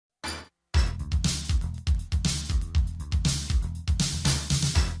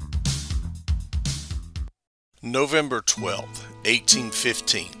November 12,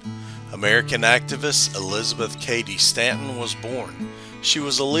 1815. American activist Elizabeth Cady Stanton was born. She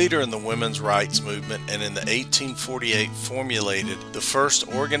was a leader in the women's rights movement and in the 1848 formulated the first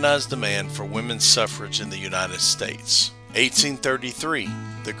organized demand for women's suffrage in the United States. 1833.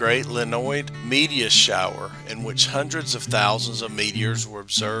 The Great Linoid Meteor Shower, in which hundreds of thousands of meteors were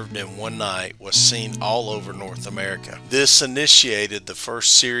observed in one night, was seen all over North America. This initiated the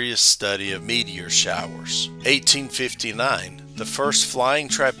first serious study of meteor showers. 1859. The first flying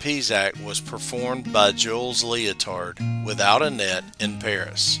trapeze act was performed by Jules Leotard without a net in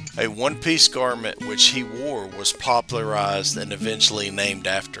Paris. A one-piece garment which he wore was popularized and eventually named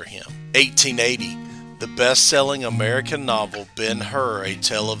after him. 1880. The best-selling American novel Ben-Hur, A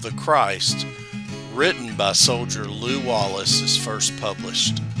Tale of the Christ, written by soldier Lew Wallace, is first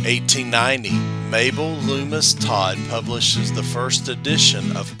published. 1890. Mabel Loomis Todd publishes the first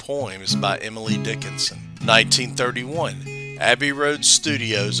edition of poems by Emily Dickinson. 1931. Abbey Road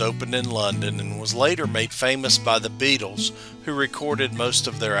Studios opened in London and was later made famous by the Beatles, who recorded most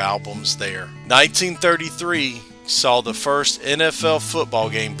of their albums there. 1933 saw the first NFL football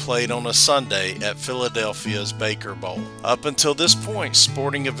game played on a Sunday at Philadelphia's Baker Bowl. Up until this point,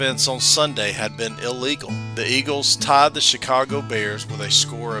 sporting events on Sunday had been illegal. The Eagles tied the Chicago Bears with a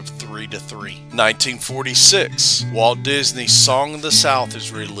score of 3-3. 1946, Walt Disney's Song of the South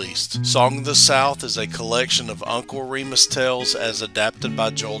is released. Song of the South is a collection of Uncle Remus tales as adapted by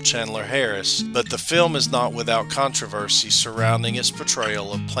Joel Chandler Harris, but the film is not without controversy surrounding its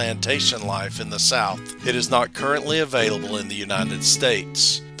portrayal of plantation life in the South. It is not currently available in the United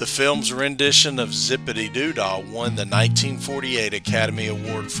States. The film's rendition of Zippity Doo-Dah won the 1948 Academy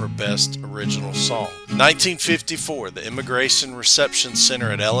Award for Best Original Song. 1954, the Immigration Reception Center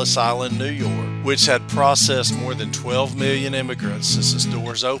at Ellis Island, New York, which had processed more than 12 million immigrants since its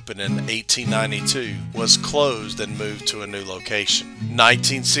doors opened in 1892, was closed and moved to a new location.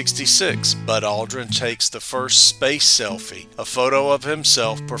 1966, Bud Aldrin takes the first space selfie, a photo of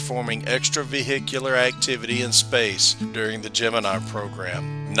himself performing extravehicular activity in space during the Gemini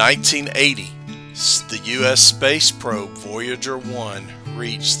program. 1980, the U.S. space probe Voyager 1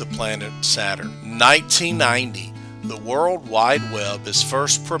 reached the planet Saturn. 1990, the World Wide Web is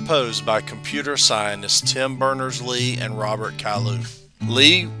first proposed by computer scientists Tim Berners-Lee and Robert Cailliau.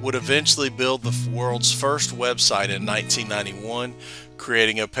 Lee would eventually build the world's first website in 1991,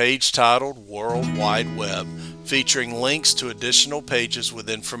 creating a page titled World Wide Web, featuring links to additional pages with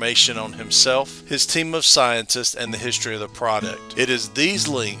information on himself, his team of scientists, and the history of the product. It is these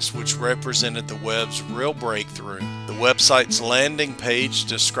links which represented the web's real breakthrough. The website's landing page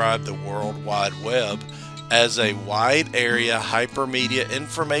described the World Wide Web as a wide area hypermedia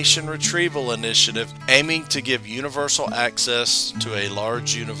information retrieval initiative aiming to give universal access to a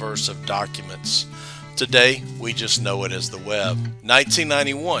large universe of documents. Today, we just know it as the web.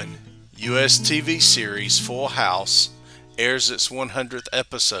 1991, U.S. TV series Full House airs its 100th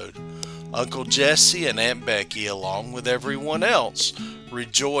episode. Uncle Jesse and Aunt Becky, along with everyone else,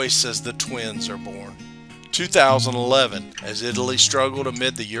 rejoice as the twins are born. 2011, as Italy struggled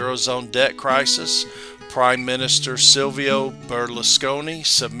amid the Eurozone debt crisis, Prime Minister Silvio Berlusconi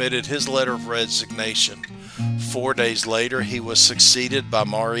submitted his letter of resignation. 4 days later, he was succeeded by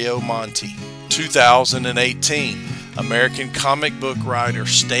Mario Monti. 2018, American comic book writer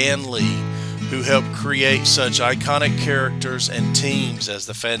Stan Lee, who helped create such iconic characters and teams as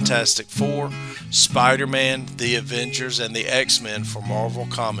the Fantastic Four, Spider-Man, the Avengers, and the X-Men for Marvel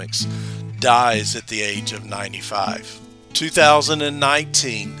Comics, dies at the age of 95.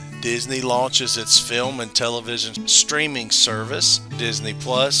 2019, Disney launches its film and television streaming service, Disney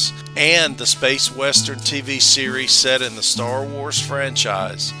Plus, and the space western TV series set in the Star Wars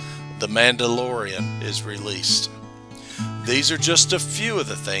franchise, The Mandalorian, is released. These are just a few of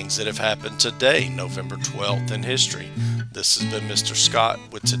the things that have happened today, November 12th in history. This has been Mr. Scott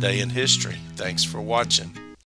with Today in History. Thanks for watching.